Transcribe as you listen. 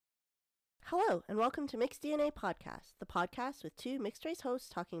Hello, and welcome to Mixed DNA Podcast, the podcast with two mixed-race hosts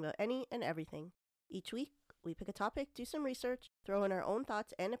talking about any and everything. Each week, we pick a topic, do some research, throw in our own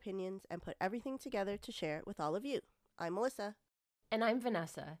thoughts and opinions, and put everything together to share with all of you. I'm Melissa. And I'm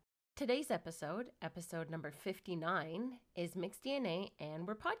Vanessa. Today's episode number 59, is Mixed DNA, and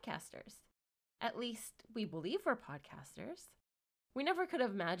we're podcasters. At least, we believe we're podcasters. We never could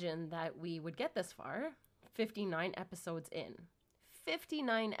have imagined that we would get this far, 59 episodes in.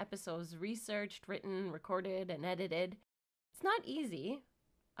 59 episodes researched, written, recorded, and edited. It's not easy,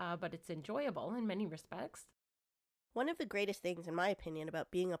 but it's enjoyable in many respects. One of the greatest things, in my opinion, about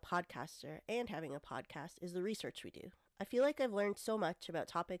being a podcaster and having a podcast is the research we do. I feel like I've learned so much about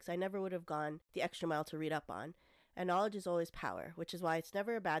topics I never would have gone the extra mile to read up on, and knowledge is always power, which is why it's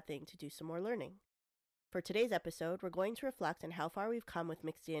never a bad thing to do some more learning. For today's episode, we're going to reflect on how far we've come with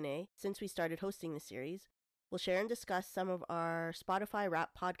Mixed DNA since we started hosting the series. We'll share and discuss some of our Spotify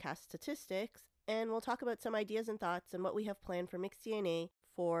Wrapped podcast statistics, and we'll talk about some ideas and thoughts and what we have planned for Mixed DNA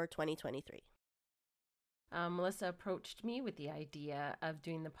for 2023. Melissa approached me with the idea of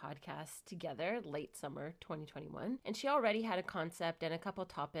doing the podcast together late summer 2021, and she already had a concept and a couple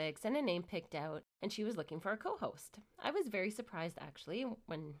topics and a name picked out, and she was looking for a co-host. I was very surprised, actually,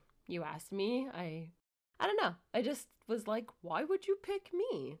 when you asked me. I don't know. I just was like, why would you pick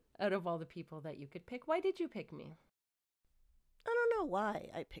me out of all the people that you could pick? Why did you pick me? I don't know why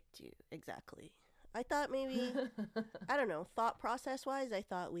I picked you exactly. I thought maybe, I don't know, thought process wise, I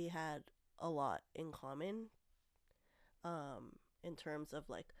thought we had a lot in common in terms of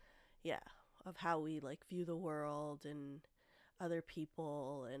of how we view the world and other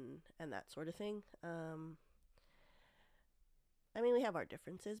people and that sort of thing. I mean, we have our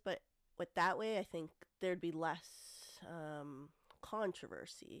differences, but with that way, I think there'd be less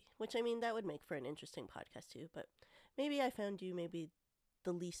controversy, which I mean, that would make for an interesting podcast too, but maybe I found you maybe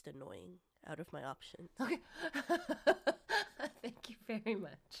the least annoying out of my options. Okay. Thank you very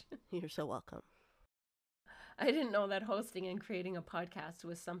much. You're so welcome. I didn't know that hosting and creating a podcast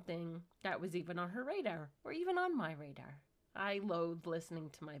was something that was even on her radar or even on my radar. I loathe listening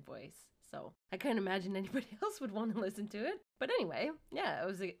to my voice, so I couldn't imagine anybody else would want to listen to it. But anyway, yeah, I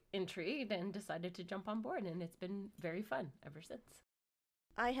was intrigued and decided to jump on board, and it's been very fun ever since.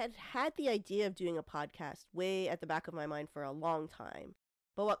 I had the idea of doing a podcast way at the back of my mind for a long time,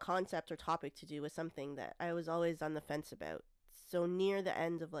 but what concept or topic to do was something that I was always on the fence about. So near the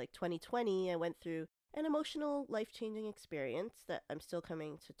end of 2020, I went through an emotional, life-changing experience that I'm still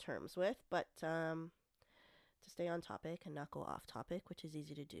coming to terms with, but to stay on topic and not go off topic, which is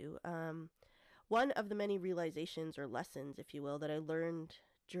easy to do. One of the many realizations or lessons, if you will, that I learned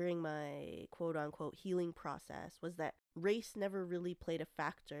during my quote-unquote healing process was that race never really played a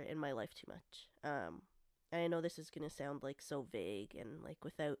factor in my life too much. And I know this is going to sound so vague and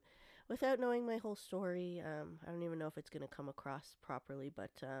without knowing my whole story, I don't even know if it's going to come across properly,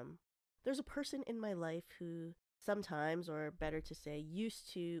 but there's a person in my life who sometimes, or better to say,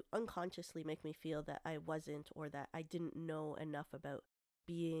 used to unconsciously make me feel that I wasn't or that I didn't know enough about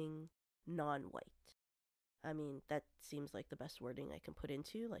being non-white. I mean, that seems like the best wording I can put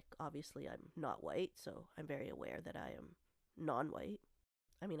into. Obviously, I'm not white, so I'm very aware that I am non-white.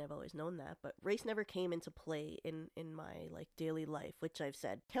 I mean, I've always known that, but race never came into play in my daily life, which I've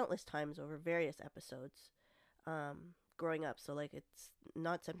said countless times over various episodes growing up. So it's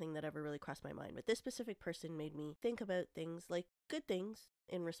not something that ever really crossed my mind. But this specific person made me think about things, good things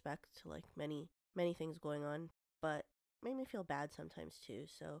in respect to many, many things going on, but made me feel bad sometimes too.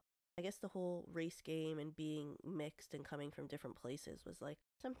 So I guess the whole race game and being mixed and coming from different places was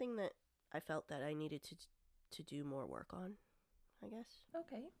something that I felt that I needed to do more work on, I guess.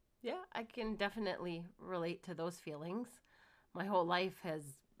 Okay. Yeah, I can definitely relate to those feelings. My whole life has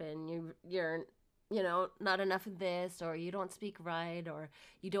been you're not enough of this, or you don't speak right, or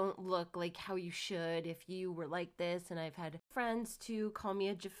you don't look like how you should if you were like this. And I've had friends to call me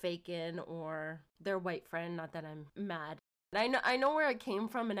a Jafakin or their white friend, not that I'm mad. I know where it came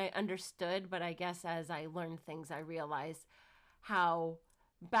from and I understood, but I guess as I learned things, I realized how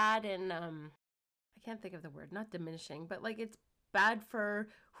bad and, I can't think of the word, not diminishing, but it's bad for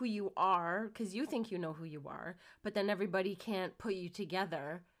who you are because you think you know who you are, but then everybody can't put you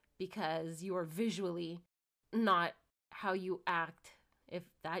together because you are visually not how you act, if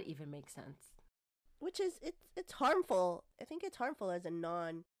that even makes sense. Which is, it's harmful. I think it's harmful as a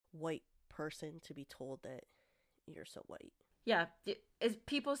non-white person to be told that you're so white. Yeah, as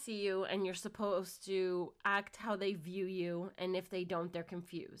people see you and you're supposed to act how they view you, and if they don't, they're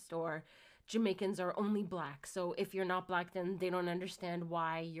confused. Or Jamaicans are only black, so if you're not black, then they don't understand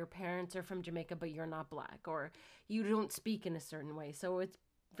why your parents are from Jamaica but you're not black, or you don't speak in a certain way. So it's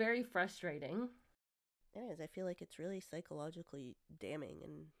very frustrating. It is. I feel like it's really psychologically damning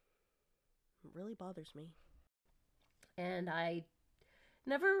and it really bothers me. And I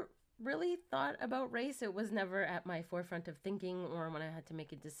never really thought about race. It was never at my forefront of thinking or when I had to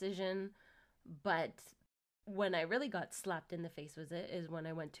make a decision. But when I really got slapped in the face with it is when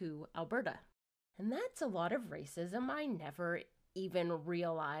I went to Alberta. And that's a lot of racism I never even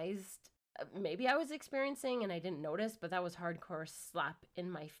realized. Maybe I was experiencing and I didn't notice, but that was hardcore slap in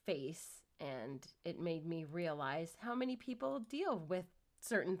my face. And it made me realize how many people deal with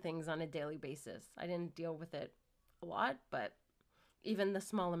certain things on a daily basis. I didn't deal with it a lot, but even the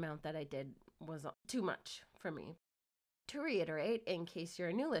small amount that I did was too much for me. To reiterate, in case you're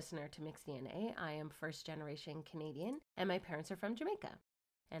a new listener to Mixed DNA, I am first generation Canadian and my parents are from Jamaica.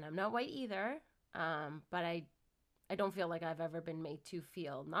 And I'm not white either, but I don't feel like I've ever been made to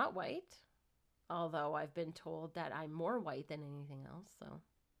feel not white, although I've been told that I'm more white than anything else, so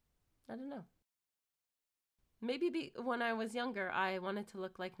I don't know. Maybe when I was younger, I wanted to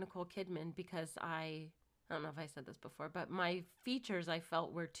look like Nicole Kidman because I don't know if I said this before, but my features I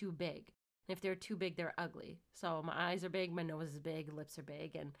felt were too big. If they're too big, they're ugly. So my eyes are big, my nose is big, lips are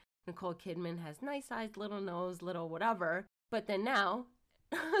big, and Nicole Kidman has nice eyes, little nose, little whatever. But then now,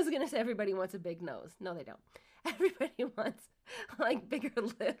 I was going to say everybody wants a big nose. No, they don't. Everybody wants like bigger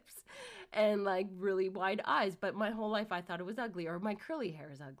lips and like really wide eyes. But my whole life I thought it was ugly, or my curly hair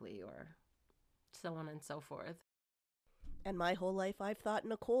is ugly, or so on and so forth. And my whole life I've thought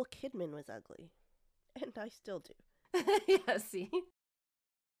Nicole Kidman was ugly. And I still do. Yeah, see?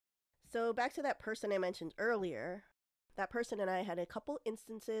 So back to that person I mentioned earlier. That person and I had a couple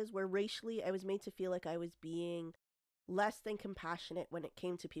instances where racially I was made to feel like I was being less than compassionate when it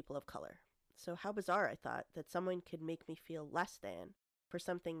came to people of color. So how bizarre, I thought, that someone could make me feel less than for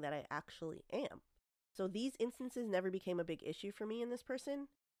something that I actually am. So these instances never became a big issue for me in this person.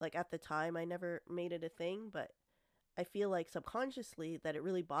 Like at the time, I never made it a thing, but I feel like subconsciously that it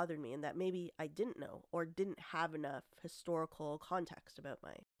really bothered me and that maybe I didn't know or didn't have enough historical context about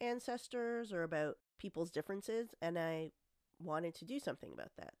my ancestors or about people's differences, and I wanted to do something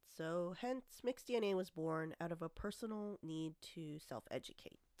about that. So hence Mixed DNA was born out of a personal need to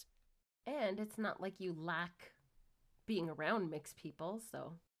self-educate. And it's not like you lack being around mixed people,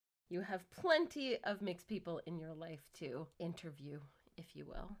 so you have plenty of mixed people in your life to interview, if you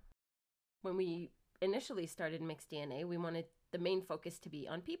will. When we initially started Mixed DNA, we wanted the main focus to be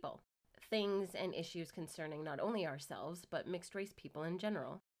on people, things and issues concerning not only ourselves, but mixed race people in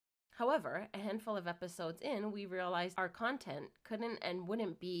general. However, a handful of episodes in, we realized our content couldn't and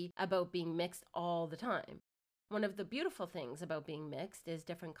wouldn't be about being mixed all the time. One of the beautiful things about being mixed is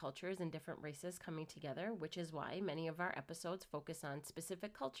different cultures and different races coming together, which is why many of our episodes focus on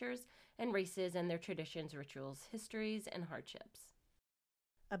specific cultures and races and their traditions, rituals, histories, and hardships.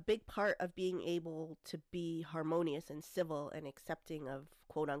 A big part of being able to be harmonious and civil and accepting of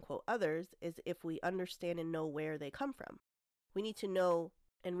quote-unquote others is if we understand and know where they come from. We need to know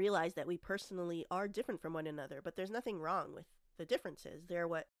and realize that we personally are different from one another, but there's nothing wrong with the differences. They're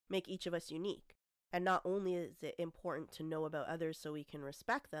what make each of us unique. And not only is it important to know about others so we can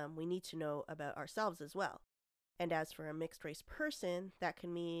respect them, we need to know about ourselves as well. And as for a mixed race person, that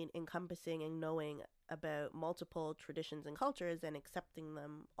can mean encompassing and knowing about multiple traditions and cultures and accepting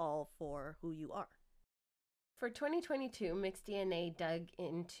them all for who you are. For 2022, Mixed DNA dug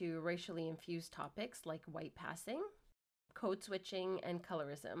into racially infused topics like white passing, code switching, and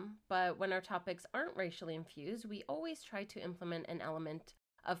colorism. But when our topics aren't racially infused, we always try to implement an element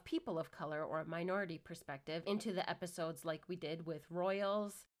of people of color or minority perspective into the episodes, like we did with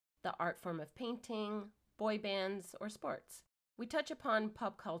royals, the art form of painting, boy bands, or sports. We touch upon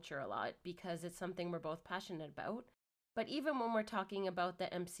pop culture a lot because it's something we're both passionate about, but even when we're talking about the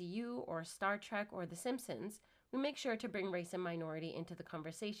MCU or Star Trek or The Simpsons, we make sure to bring race and minority into the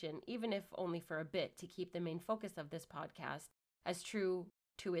conversation, even if only for a bit, to keep the main focus of this podcast as true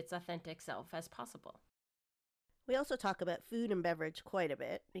to its authentic self as possible. We also talk about food and beverage quite a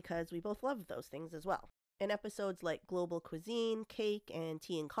bit because we both love those things as well. In episodes like global cuisine, cake, and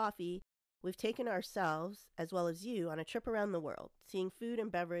tea and coffee, we've taken ourselves, as well as you, on a trip around the world, seeing food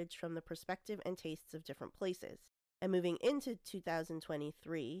and beverage from the perspective and tastes of different places. And moving into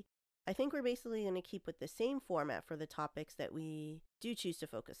 2023, I think we're basically going to keep with the same format for the topics that we do choose to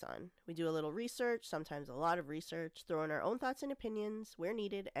focus on. We do a little research, sometimes a lot of research, throw in our own thoughts and opinions where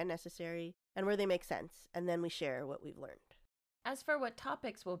needed and necessary, and where they make sense, and then we share what we've learned. As for what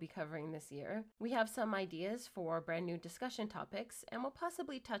topics we'll be covering this year, we have some ideas for brand new discussion topics, and we'll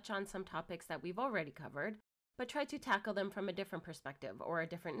possibly touch on some topics that we've already covered, but try to tackle them from a different perspective or a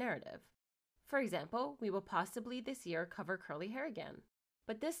different narrative. For example, we will possibly this year cover curly hair again.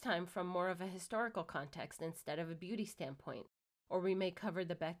 but this time from more of a historical context instead of a beauty standpoint. Or we may cover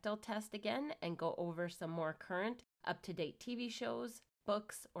the Bechdel test again and go over some more current, up-to-date TV shows,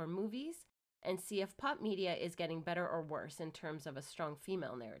 books, or movies, and see if pop media is getting better or worse in terms of a strong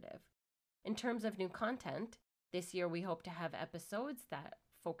female narrative. In terms of new content, this year we hope to have episodes that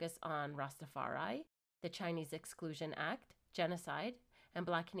focus on Rastafari, the Chinese Exclusion Act, genocide, and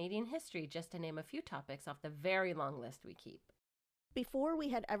Black Canadian history, just to name a few topics off the very long list we keep. Before we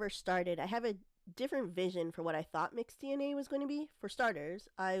had ever started, I have a different vision for what I thought Mixed DNA was going to be. For starters,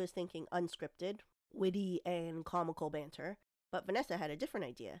 I was thinking unscripted, witty, and comical banter, but Vanessa had a different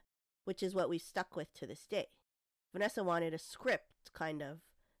idea, which is what we've stuck with to this day. Vanessa wanted a script, kind of,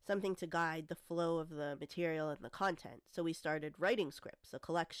 something to guide the flow of the material and the content, so we started writing scripts, a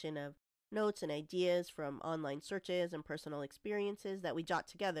collection of notes and ideas from online searches and personal experiences that we jot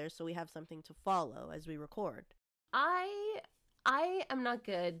together so we have something to follow as we record. I am not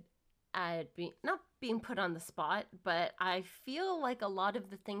good at not being put on the spot, but I feel like a lot of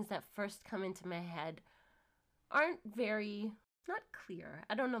the things that first come into my head aren't very, not clear.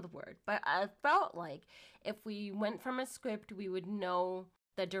 I don't know the word, but I felt like if we went from a script, we would know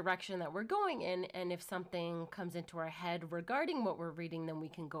the direction that we're going in, and if something comes into our head regarding what we're reading, then we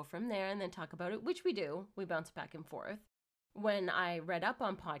can go from there and then talk about it, which we do. We bounce back and forth. When I read up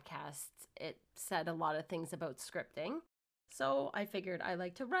on podcasts, it said a lot of things about scripting. So I figured I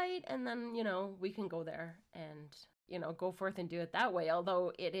like to write, and then, we can go there and, go forth and do it that way.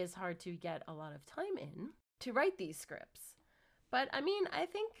 Although it is hard to get a lot of time in to write these scripts. But I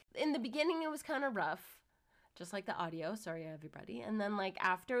think in the beginning it was kind of rough, just like the audio. Sorry, everybody. And then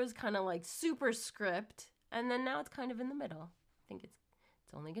after it was kind of super script. And then now it's kind of in the middle. I think it's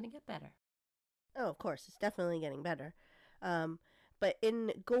only going to get better. Oh, of course. It's definitely getting better. But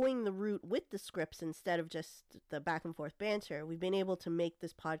in going the route with the scripts instead of just the back and forth banter, we've been able to make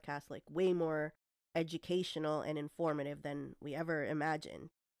this podcast way more educational and informative than we ever imagined.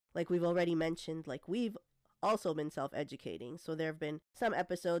 Like we've already mentioned, we've also been self-educating. So there have been some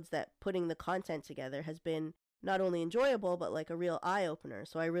episodes that putting the content together has been not only enjoyable, but a real eye-opener.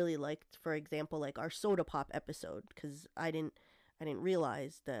 So I really liked, for example, our soda pop episode, because I didn't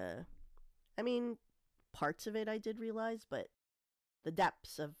realize parts of it I did realize, but the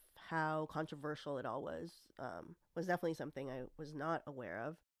depths of how controversial it all was definitely something I was not aware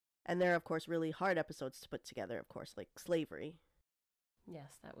of. And there are, of course, really hard episodes to put together, of course, like slavery.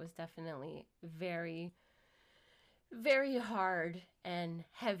 Yes, that was definitely very, very hard and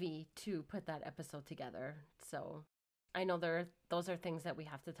heavy to put that episode together. So I know those are things that we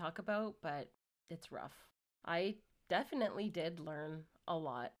have to talk about, but it's rough. I definitely did learn a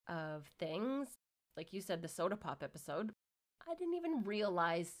lot of things. Like you said, the soda pop episode, I didn't even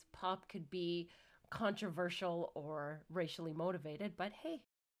realize pop could be controversial or racially motivated, but hey,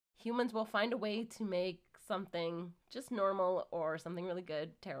 humans will find a way to make something just normal or something really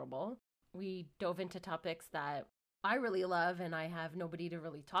good terrible. We dove into topics that I really love and I have nobody to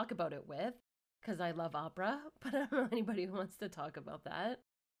really talk about it with because I love opera, but I don't know anybody who wants to talk about that.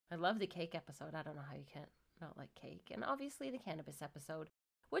 I love the cake episode. I don't know how you can't not like cake. And obviously the cannabis episode,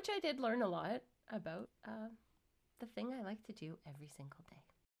 which I did learn a lot about the thing I like to do every single day.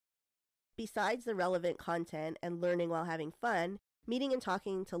 Besides the relevant content and learning while having fun, meeting and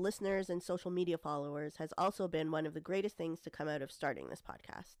talking to listeners and social media followers has also been one of the greatest things to come out of starting this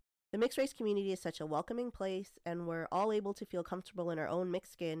podcast. The mixed race community is such a welcoming place, and we're all able to feel comfortable in our own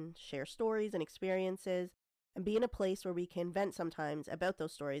mixed skin, share stories and experiences, and be in a place where we can vent sometimes about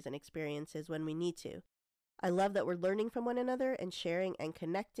those stories and experiences when we need to. I love that we're learning from one another and sharing and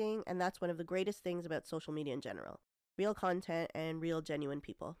connecting, and that's one of the greatest things about social media in general. Real content and real genuine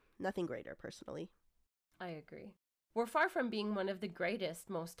people. Nothing greater, personally. I agree. We're far from being one of the greatest,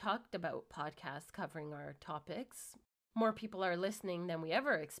 most talked about podcasts covering our topics. More people are listening than we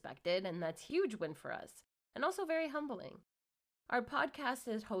ever expected, and that's a huge win for us, and also very humbling. Our podcast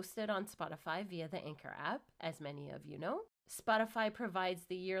is hosted on Spotify via the Anchor app, as many of you know. Spotify provides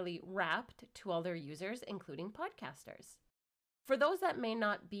the yearly Wrapped to all their users, including podcasters. For those that may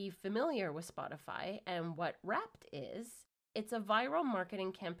not be familiar with Spotify and what Wrapped is, it's a viral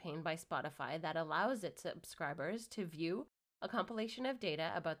marketing campaign by Spotify that allows its subscribers to view a compilation of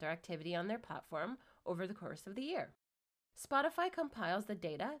data about their activity on their platform over the course of the year. Spotify compiles the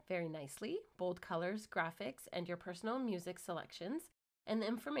data very nicely, bold colors, graphics, and your personal music selections, and the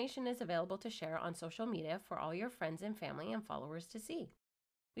information is available to share on social media for all your friends and family and followers to see.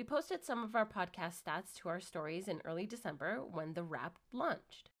 We posted some of our podcast stats to our stories in early December when the Wrapped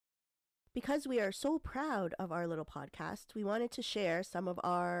launched. Because we are so proud of our little podcast, we wanted to share some of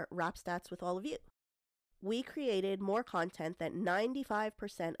our Wrap stats with all of you. We created more content than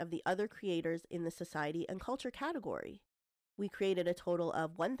 95% of the other creators in the society and culture category. We created a total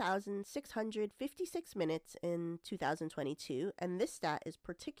of 1,656 minutes in 2022, and this stat is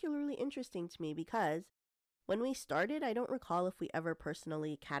particularly interesting to me because when we started, I don't recall if we ever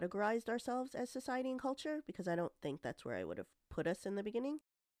personally categorized ourselves as society and culture, because I don't think that's where I would have put us in the beginning.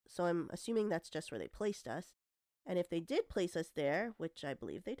 So I'm assuming that's just where they placed us. And if they did place us there, which I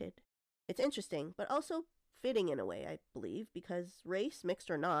believe they did, it's interesting, but also fitting in a way, I believe, because race, mixed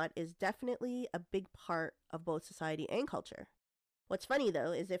or not, is definitely a big part of both society and culture. What's funny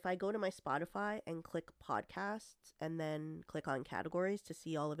though is if I go to my Spotify and click podcasts and then click on categories to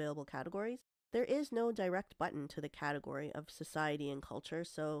see all available categories, there is no direct button to the category of society and culture,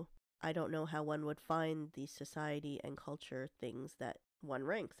 so I don't know how one would find the society and culture things that one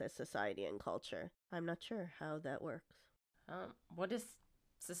ranks as society and culture. I'm not sure how that works. What does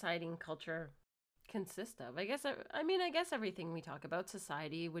society and culture consist of? I guess everything we talk about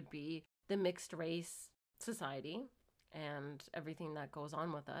society would be the mixed race society and everything that goes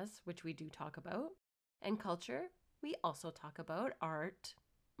on with us, which we do talk about. And culture, we also talk about art,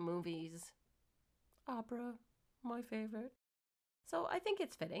 movies, opera, my favorite. So I think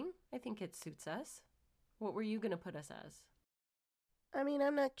it's fitting. I think it suits us. What were you going to put us as? I mean,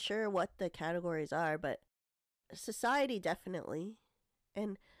 I'm not sure what the categories are, but society definitely.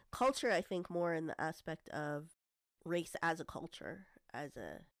 And culture, I think, more in the aspect of race as a culture, as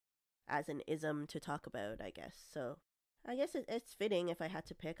an ism to talk about, I guess. So I guess it's fitting if I had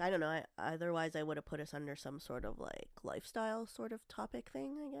to pick. I don't know. Otherwise, I would have put us under some sort of like lifestyle sort of topic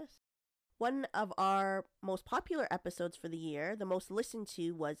thing, I guess. One of our most popular episodes for the year, the most listened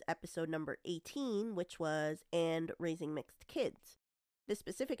to, was episode number 18, which was And Raising Mixed Kids. This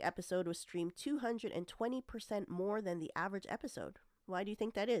specific episode was streamed 220% more than the average episode. Why do you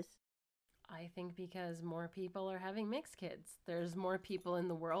think that is? I think because more people are having mixed kids. There's more people in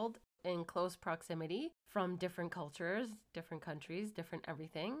the world in close proximity from different cultures, different countries, different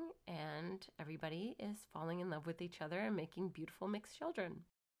everything, and everybody is falling in love with each other and making beautiful mixed children.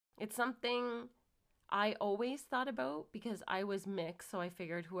 It's something I always thought about because I was mixed, so I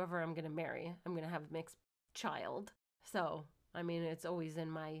figured whoever I'm going to marry, I'm going to have a mixed child. So, I mean, it's always in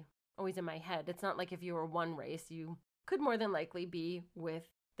my head. It's not like if you were one race, you could more than likely be with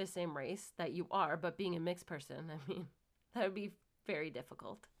the same race that you are, but being a mixed person, I mean, that would be very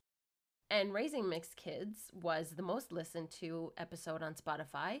difficult. And Raising Mixed Kids was the most listened to episode on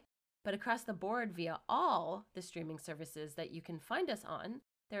Spotify, but across the board via all the streaming services that you can find us on,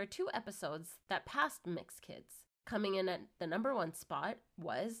 there are 2 episodes that passed Mixed Kids. Coming in at the number 1 spot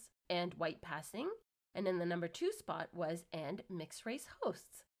was And White Passing, and in the number 2 spot was And Mixed Race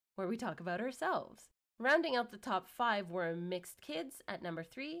Hosts, where we talk about ourselves. Rounding out the top 5 were Mixed Kids at number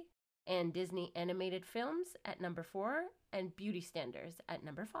 3, and Disney Animated Films at number 4, and Beauty Standards at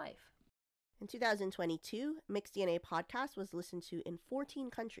number 5. In 2022, Mixed DNA podcast was listened to in 14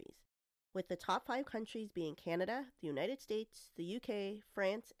 countries, with the top 5 countries being Canada, the United States, the UK,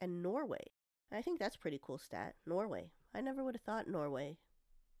 France, and Norway. I think that's a pretty cool stat. Norway. I never would have thought Norway.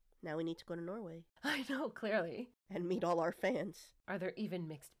 Now we need to go to Norway. I know, clearly. And meet all our fans. Are there even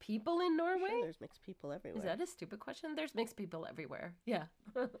mixed people in Norway? Sure, there's mixed people everywhere. Is that a stupid question? There's mixed people everywhere. Yeah.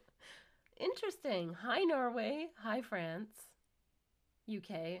 Interesting. Hi, Norway. Hi, France.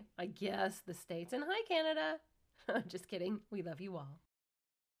 UK. I guess the States. And hi, Canada. Just kidding. We love you all.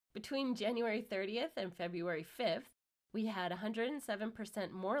 Between January 30th and February 5th, we had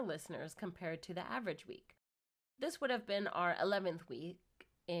 107% more listeners compared to the average week. This would have been our 11th week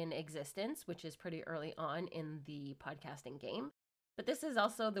in existence, which is pretty early on in the podcasting game. But this is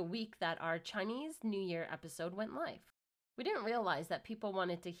also the week that our Chinese New Year episode went live. We didn't realize that people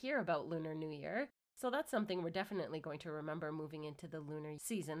wanted to hear about Lunar New Year, so that's something we're definitely going to remember moving into the lunar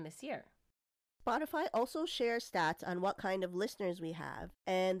season this year. Spotify also shares stats on what kind of listeners we have,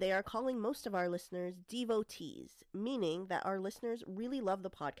 and they are calling most of our listeners devotees, meaning that our listeners really love the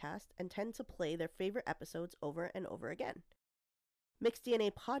podcast and tend to play their favorite episodes over and over again. Mixed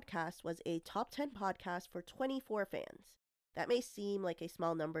DNA Podcast was a top 10 podcast for 24 fans. That may seem like a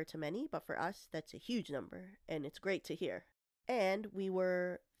small number to many, but for us, that's a huge number, and it's great to hear. And we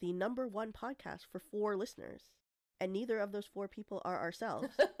were the number 1 podcast for 4 listeners. And neither of those 4 people are ourselves.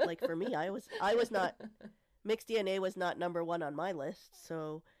 Like for me, I was not, Mixed DNA was not number 1 on my list,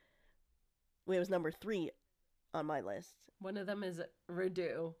 so it was number 3 on my list. One of them is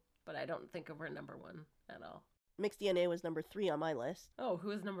Redo, but I don't think of her number 1 at all. Mixed DNA was number 3 on my list. Oh, who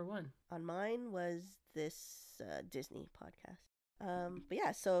is number 1? On mine was this Disney podcast. But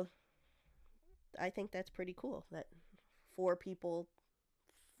yeah, so I think that's pretty cool that 4 people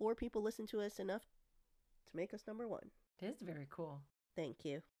listen to us enough to make us number one. It is very cool. Thank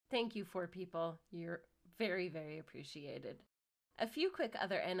you. Thank you, 4 people. You're very, very appreciated. A few quick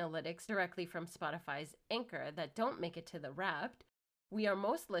other analytics directly from Spotify's Anchor that don't make it to the Wrapped. We are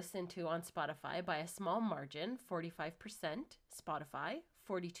most listened to on Spotify by a small margin, 45% Spotify,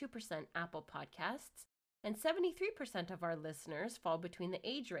 42% Apple Podcasts, and 73% of our listeners fall between the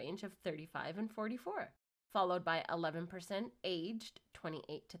age range of 35 and 44, followed by 11% aged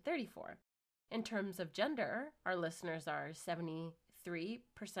 28 to 34. In terms of gender, our listeners are 73%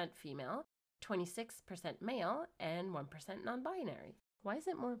 female, 26% male, and 1% non-binary. Why is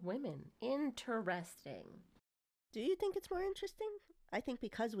it more women? Interesting. Do you think it's more interesting? I think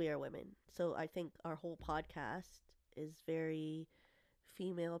because we are women. So I think our whole podcast is very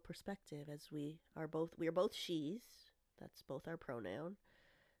female perspective, as we are both she's. That's both our pronoun.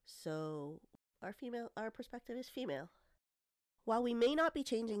 So our perspective is female. While we may not be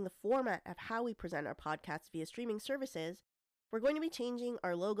changing the format of how we present our podcasts via streaming services, we're going to be changing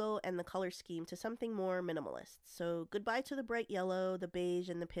our logo and the color scheme to something more minimalist. So goodbye to the bright yellow, the beige,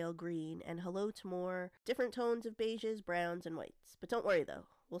 and the pale green, and hello to more different tones of beiges, browns, and whites. But don't worry though,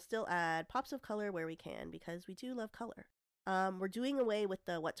 we'll still add pops of color where we can because we do love color. We're doing away with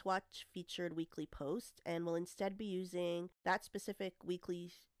the What to Watch featured weekly post, and we'll instead be using that specific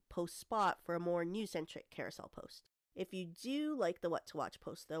weekly post spot for a more news-centric carousel post. If you do like the What to Watch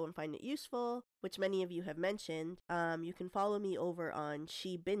post, though, and find it useful, which many of you have mentioned, you can follow me over on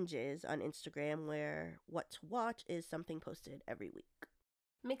She Binges on Instagram, where What to Watch is something posted every week.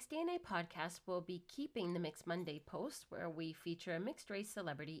 Mixed DNA Podcast will be keeping the Mixed Monday post, where we feature a mixed-race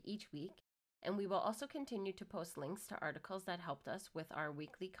celebrity each week, and we will also continue to post links to articles that helped us with our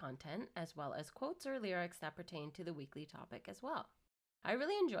weekly content, as well as quotes or lyrics that pertain to the weekly topic as well. I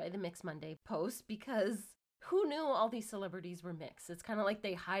really enjoy the Mixed Monday post because who knew all these celebrities were mixed? It's kind of like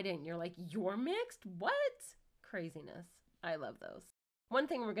they hide it and you're like, you're mixed? What? Craziness. I love those. One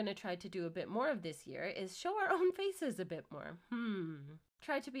thing we're going to try to do a bit more of this year is show our own faces a bit more.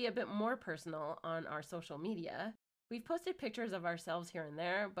 Try to be a bit more personal on our social media. We've posted pictures of ourselves here and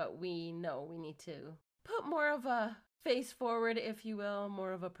there, but we know we need to put more of a face forward, if you will,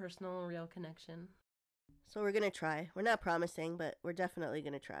 more of a personal, real connection. So we're going to try. We're not promising, but we're definitely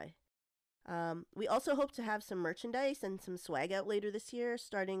going to try. We also hope to have some merchandise and some swag out later this year,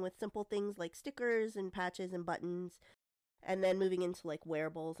 starting with simple things like stickers and patches and buttons, and then moving into like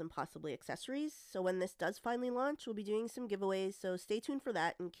wearables and possibly accessories. So when this does finally launch, we'll be doing some giveaways, so stay tuned for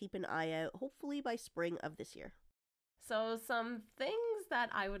that and keep an eye out, hopefully by spring of this year. So some things that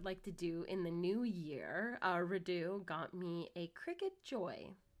I would like to do in the new year, Radu got me a Cricut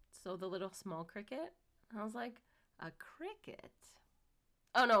Joy. So the little small cricket. I was like, a cricket?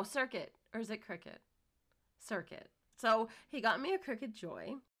 Oh no, Circuit. Or is it Cricket? Circuit. So he got me a Cricut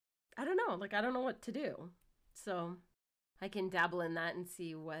Joy. I don't know. I don't know what to do. So I can dabble in that and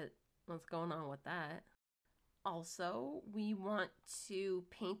see what's going on with that. Also, we want to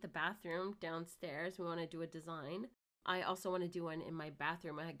paint the bathroom downstairs. We want to do a design. I also want to do one in my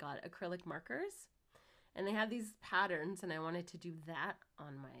bathroom. I got acrylic markers. And they have these patterns, and I wanted to do that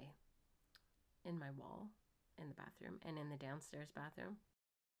in my wall in the bathroom and in the downstairs bathroom.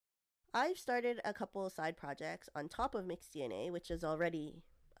 I've started a couple of side projects on top of Mixed DNA, which is already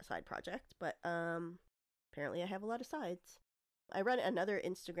a side project, but apparently I have a lot of sides. I run another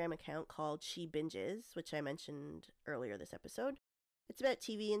Instagram account called She Binges, which I mentioned earlier this episode. It's about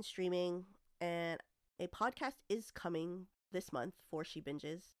TV and streaming, and a podcast is coming this month for She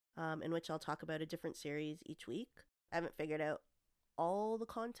Binges, in which I'll talk about a different series each week. I haven't figured out all the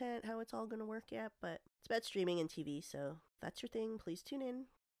content, how it's all going to work yet, but it's about streaming and TV, so if that's your thing, please tune in.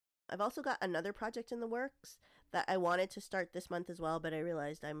 I've also got another project in the works that I wanted to start this month as well, but I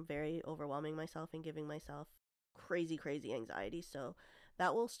realized I'm very overwhelming myself and giving myself crazy anxiety, so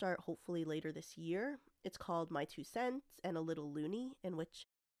that will start hopefully later this year. It's called My 2 Cents and a Little Loony, in which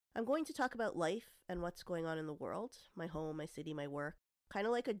I'm going to talk about life and what's going on in the world, my home, my city, my work, kind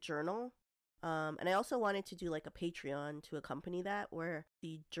of like a journal. And I also wanted to do like a Patreon to accompany that, where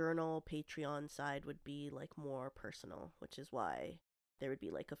the journal Patreon side would be like more personal, which is why there would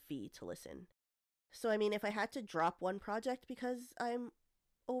be like a fee to listen. So I mean, if I had to drop one project because I'm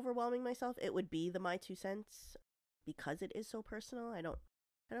overwhelming myself, it would be the My 2 Cents, because it is so personal. I don't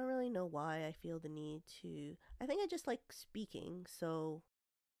really know why I feel the need to. I think I just like speaking, so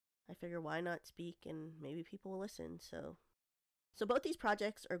I figure why not speak and maybe people will listen. So both these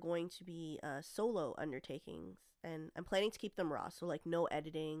projects are going to be solo undertakings, and I'm planning to keep them raw, so like no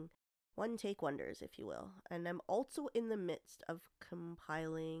editing, one take wonders, if you will. And I'm also in the midst of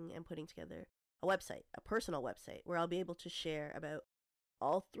compiling and putting together a website, a personal website, where I'll be able to share about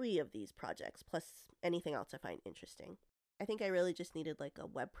all 3 of these projects, plus anything else I find interesting. I think I really just needed like a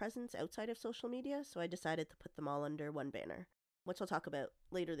web presence outside of social media, so I decided to put them all under one banner, which I'll talk about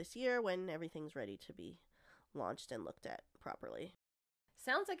later this year when everything's ready to be launched and looked at properly.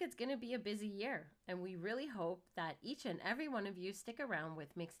 Sounds like it's going to be a busy year, and we really hope that each and every one of you stick around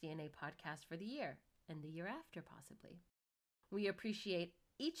with Mixed DNA Podcast for the year, and the year after possibly. We appreciate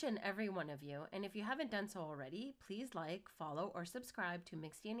each and every one of you, and if you haven't done so already, please like, follow, or subscribe to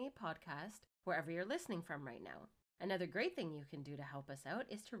Mixed DNA Podcast wherever you're listening from right now. Another great thing you can do to help us out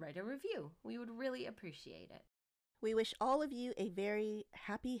is to write a review. We would really appreciate it. We wish all of you a very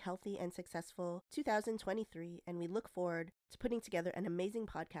happy, healthy, and successful 2023, and we look forward to putting together an amazing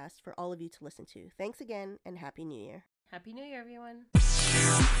podcast for all of you to listen to. Thanks again, and Happy New Year. Happy New Year, everyone.